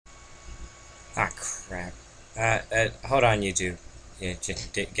Ah, crap. Hold on, YouTube. Yeah,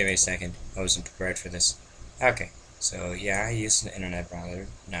 just give me a second. I wasn't prepared for this. Okay, so yeah, I use the internet browser,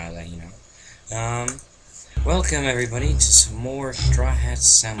 now that you know. Welcome everybody to some more Straw Hat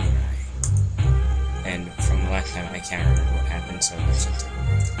Samurai. And from the last time, I can't remember what happened, so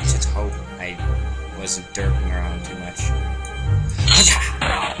I just hope I wasn't derping around too much.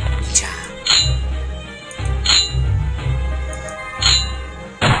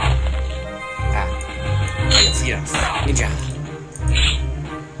 Ninja.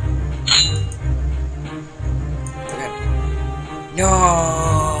 Okay. No.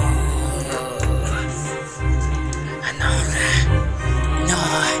 No.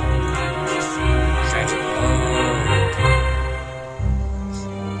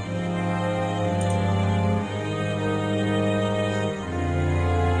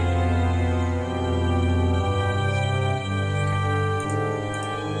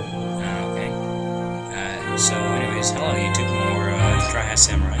 So anyways, hello YouTube, more Straw Hat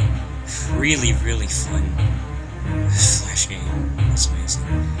Samurai. Really fun Flash game. It's amazing.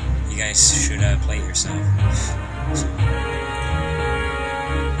 You guys should play it yourself. So,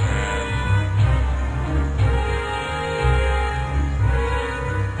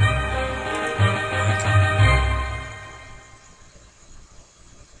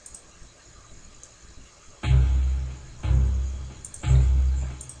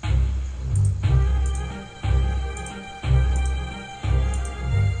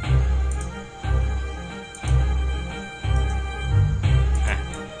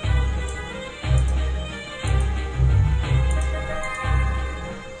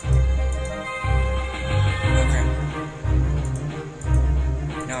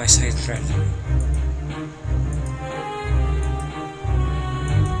 I say the threat.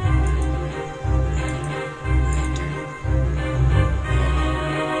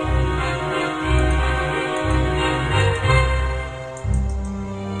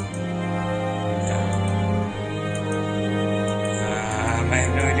 I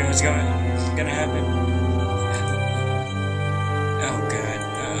have no idea what's gonna happen. Oh god.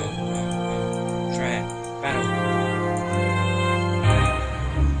 Oh. Try it. Battle.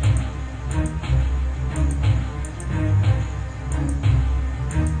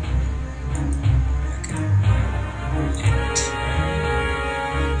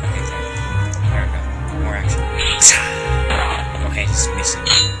 Okay, it's missing.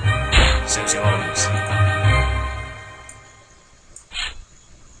 So's yours.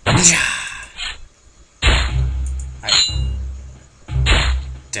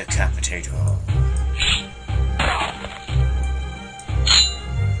 Decapitator.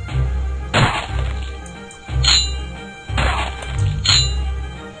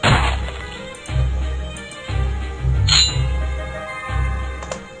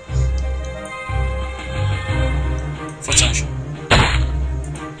 Foot slash.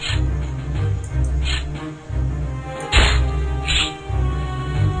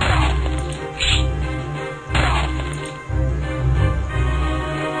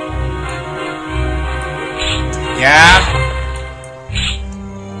 Yeah.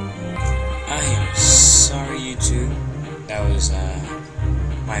 I am sorry, YouTube. That was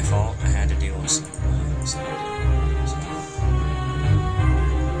my fault. I had to deal with some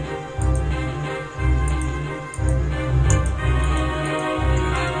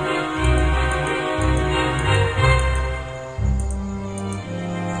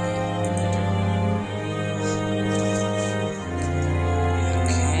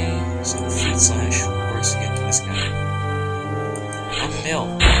okay, so feet slash works to get to this guy. Uphill.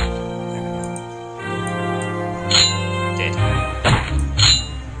 There we go. Dead.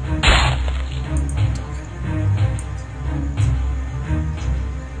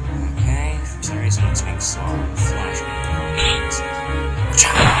 Okay, for some reason it's being slow. Flash me.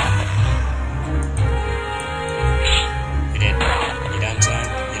 You did. You done, son?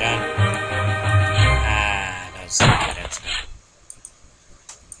 You done? Ah, that was good. That's good.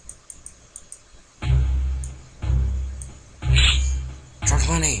 Truck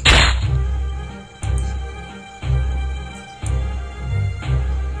money.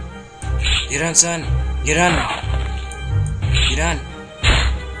 You done, son? You done? You done?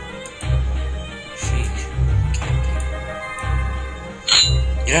 Sheesh.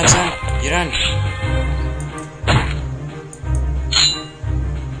 You done, son? You done?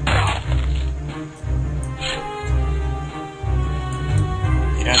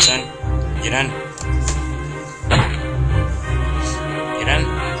 You done, son? You done? You done?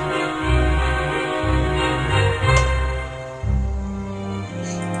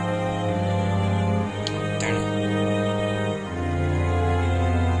 Darn it.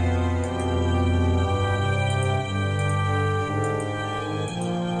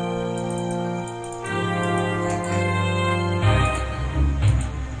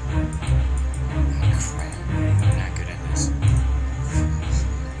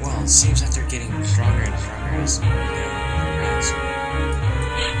 Well, it seems like they're getting stronger and stronger as we progress.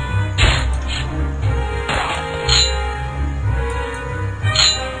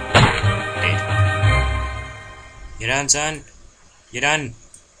 You done, son? You done?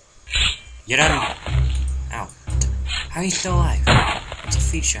 You done? Ow. How are you still alive? It's a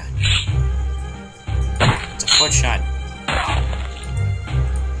feet shot. It's a foot shot.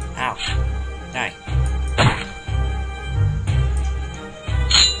 Ow. Die.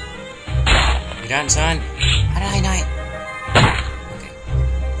 You done, son? How did I not? Okay.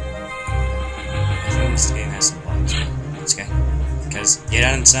 I think this game has some bugs, but that's okay. Because, you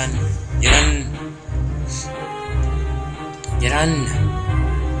done, son? You done? You done?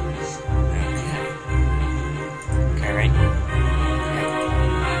 Okay. Okay, right? Okay.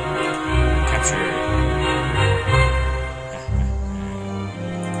 Capture.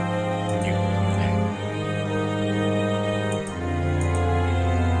 You. Okay.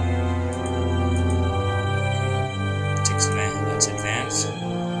 Takes a minute. Let's advance.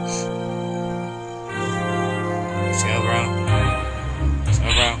 Let's go, bro. Let's go,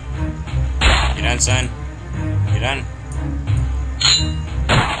 bro. You done, son? You done?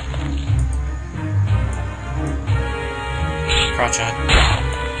 Crouch on.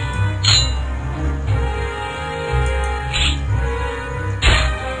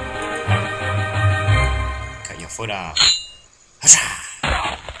 Cut your foot off.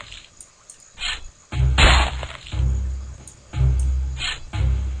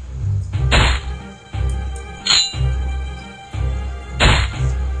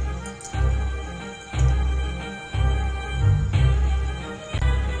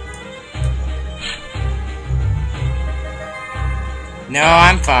 No,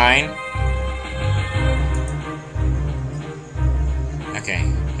 I'm fine.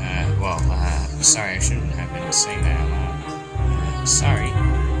 Okay, sorry, I shouldn't have been saying that out loud. Sorry.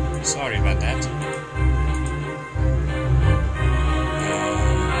 Sorry about that.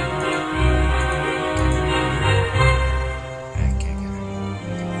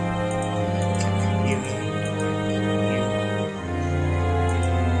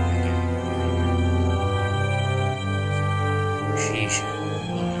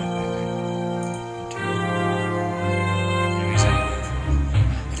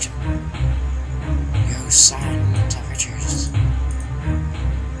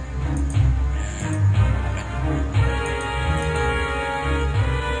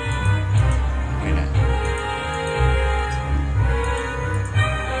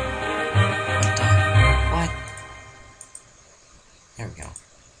 There we go.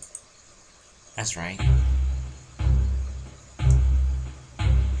 That's right.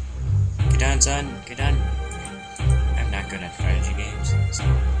 Get done, son. Get done. I'm not good at strategy games, so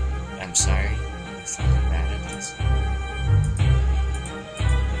I'm sorry if I'm bad at this. I'm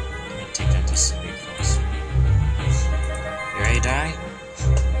gonna take that to big close. You ready to die?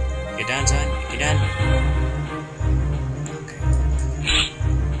 Get done, son. Get done.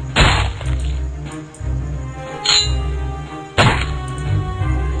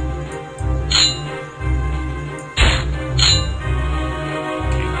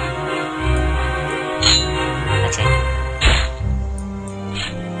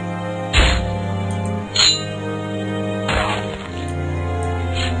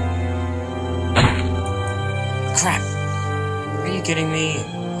 Crap! Are you kidding me?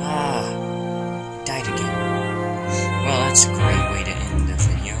 Died again. Well, that's a great way to end the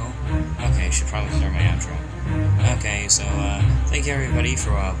video. Okay, I should probably start my outro. Okay, so, thank you everybody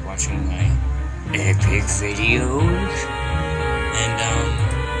for watching my epic video. And,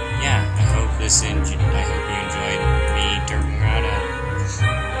 yeah, I hope you enjoyed me derping around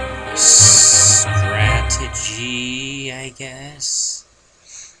a strategy, I guess.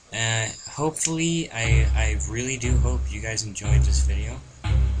 Hopefully, I really do hope you guys enjoyed this video.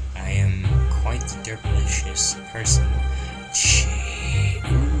 I am quite the derpalicious person.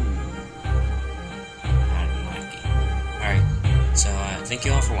 Alright, so, thank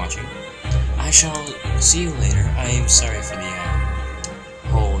you all for watching. I shall see you later. I am sorry for the,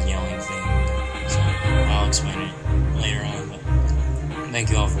 whole yelling thing, so I'll explain it later on, but thank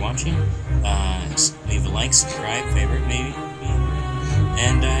you all for watching. Leave a like, subscribe, favorite, maybe.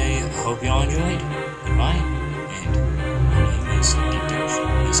 And I hope you all enjoyed. Goodbye. And my name is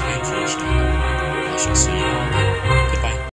SKG-Shadow. I shall see you all later.